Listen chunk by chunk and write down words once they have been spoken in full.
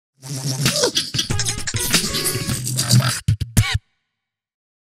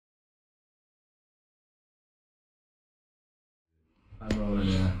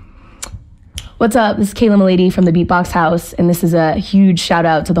What's up? This is KAILA Mullady from the Beatbox House, and this is a huge shout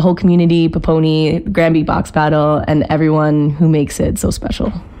out to the whole community, Poponi, Grand Beatbox Battle, and everyone who makes it so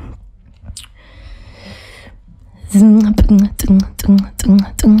special. You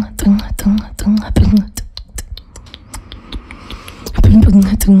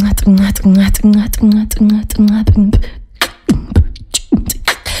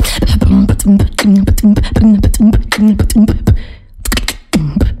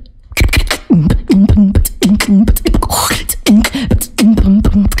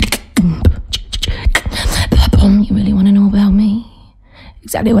really want to know about me?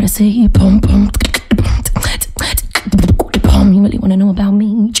 Exactly what I say. You really want to know about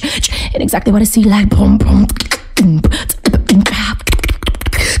me? And exactly what I see, like you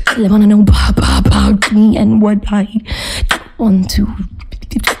really want to know about me and what I want to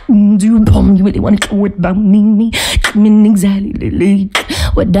do. You really want to know about me? Coming exactly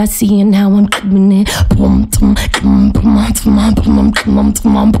what I see and how I'm coming in.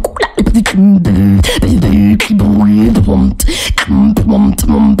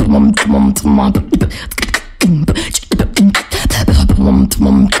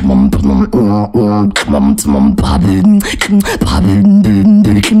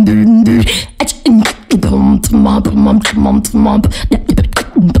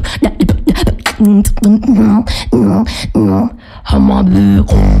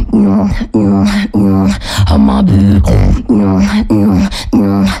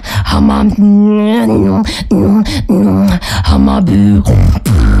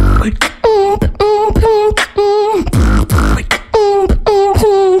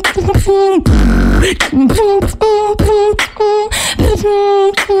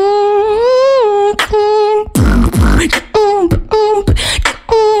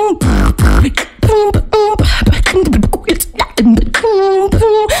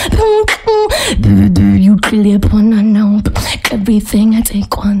 You really wanna know everything. I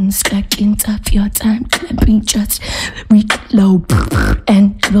take 1 second of your time. Let me just reload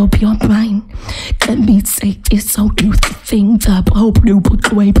and blow your mind. Let me say this so you think the hope you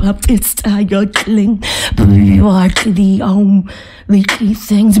put away, but it's tired killing. You are the only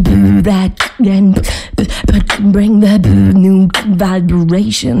things that can bring the new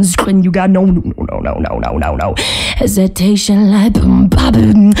vibrations when you got no hesitation, like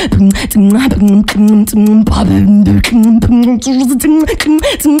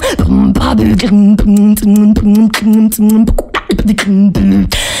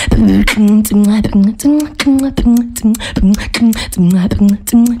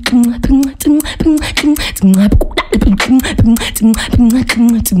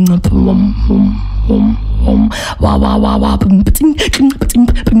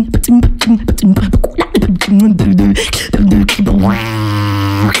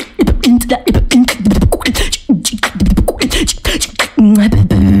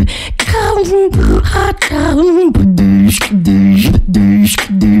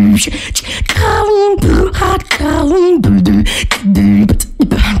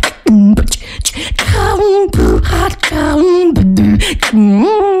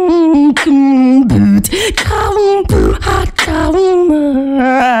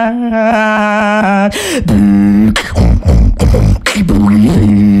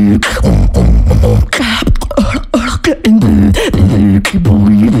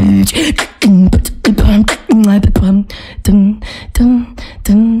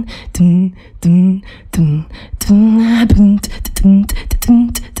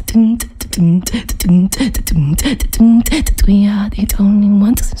we are the only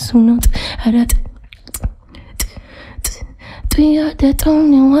ones who know how to. We are the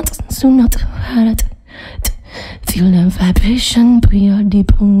only ones who know how to feel the vibration. We are the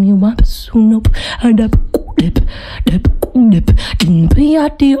only ones who know how to. We are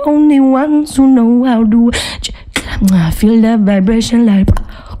the only ones who know how to feel the vibration, like.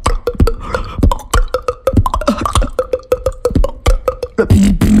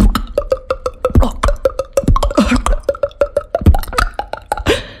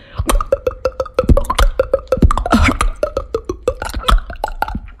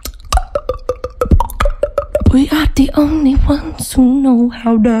 We are the only ones who know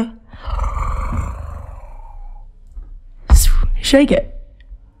how to shake it.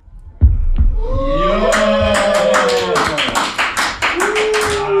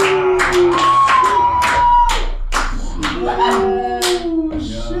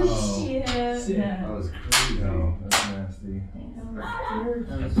 That was crazy. That's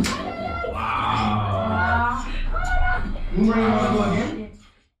nasty. Wow. You want to go again?